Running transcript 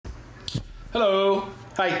Hello.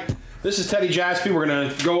 Hi. This is Teddy Jaspy. We're going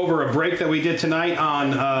to go over a break that we did tonight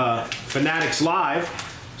on Fanatics Live.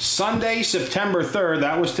 Sunday, September 3rd,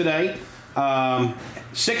 that was today.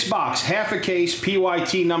 6 box, half a case,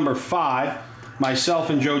 PYT number 5. Myself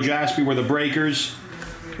and Joe Jaspy were the breakers.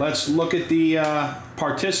 Let's look at the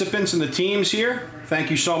participants and the teams here.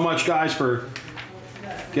 Thank you so much, guys, for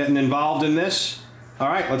getting involved in this. All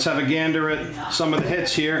right, let's have a gander at some of the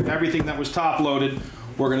hits here. Everything that was top-loaded.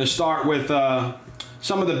 We're going to start with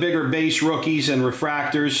some of the bigger base rookies and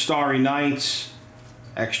refractors. Starry Nights,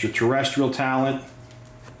 extraterrestrial talent.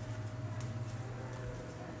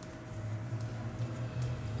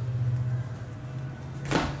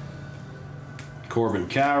 Corbin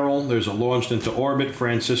Carroll. There's a launched into orbit.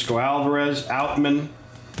 Francisco Alvarez. Outman.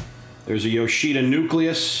 There's a Yoshida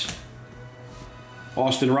Nucleus.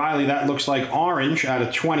 Austin Riley, that looks like orange out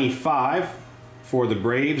of 25 for the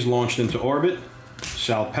Braves, launched into orbit.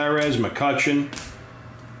 Sal Perez, McCutcheon,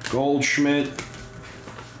 Goldschmidt.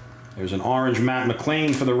 There's an orange Matt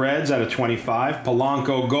McLean for the Reds out of 25.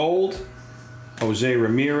 Polanco Gold. Jose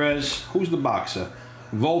Ramirez. Who's the boxer?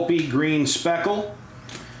 Volpe Green Speckle.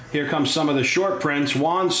 Here comes some of the short prints.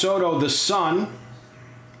 Juan Soto, the Sun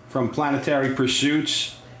from Planetary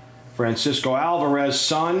Pursuits. Francisco Alvarez,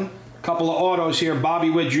 Sun. Couple of autos here. Bobby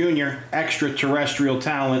Witt Jr., extraterrestrial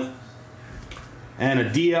talent. And a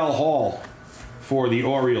DL Hall for the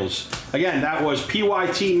Orioles. Again, that was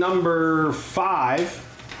PYT number 5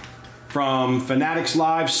 from Fanatics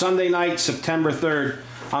Live, Sunday night, September 3rd.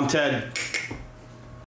 I'm Ted.